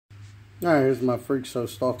Alright, here's my Freak Show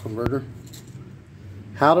stock converter.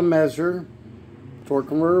 How to measure torque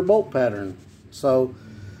converter bolt pattern. So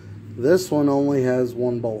this one only has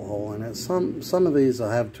one bolt hole in it. Some of these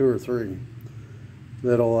will have 2 or 3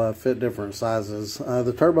 that'll fit different sizes.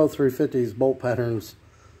 The Turbo 350's bolt pattern's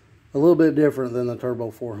a little bit different than the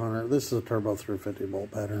Turbo 400. This is a Turbo 350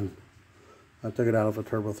 bolt pattern. I took it out of a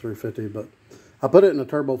Turbo 350, but I put it in a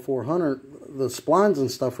Turbo 400. The splines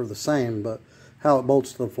and stuff are the same, but how it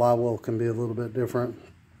bolts to the flywheel can be a little bit different.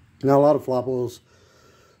 Now, a lot of flywheels,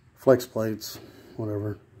 flex plates,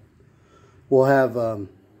 whatever, will have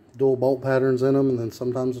dual bolt patterns in them, and then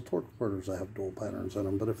sometimes the torque converters have dual patterns in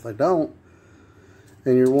them. But if they don't,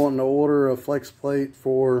 and you're wanting to order a flex plate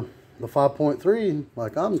for the 5.3,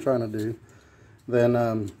 like I'm trying to do, then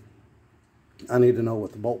I need to know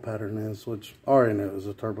what the bolt pattern is, which I already knew it was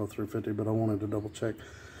a Turbo 350, but I wanted to double check.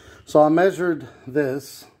 So I measured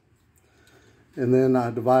this, and then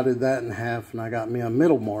I divided that in half, and I got me a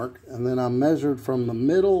middle mark, and then I measured from the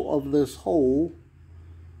middle of this hole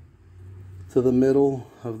to the middle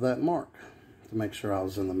of that mark to make sure I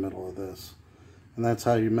was in the middle of this. And that's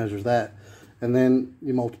how you measure that. And then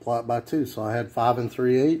you multiply it by 2. So I had 5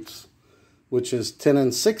 3/8, which is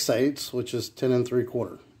 10 6/8, which is 10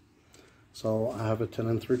 3/4. So I have a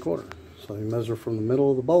 10 3/4. So you measure from the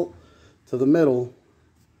middle of the bolt to the middle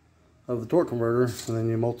of the torque converter, and then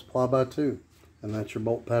you multiply by 2. And that's your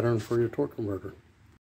bolt pattern for your torque converter.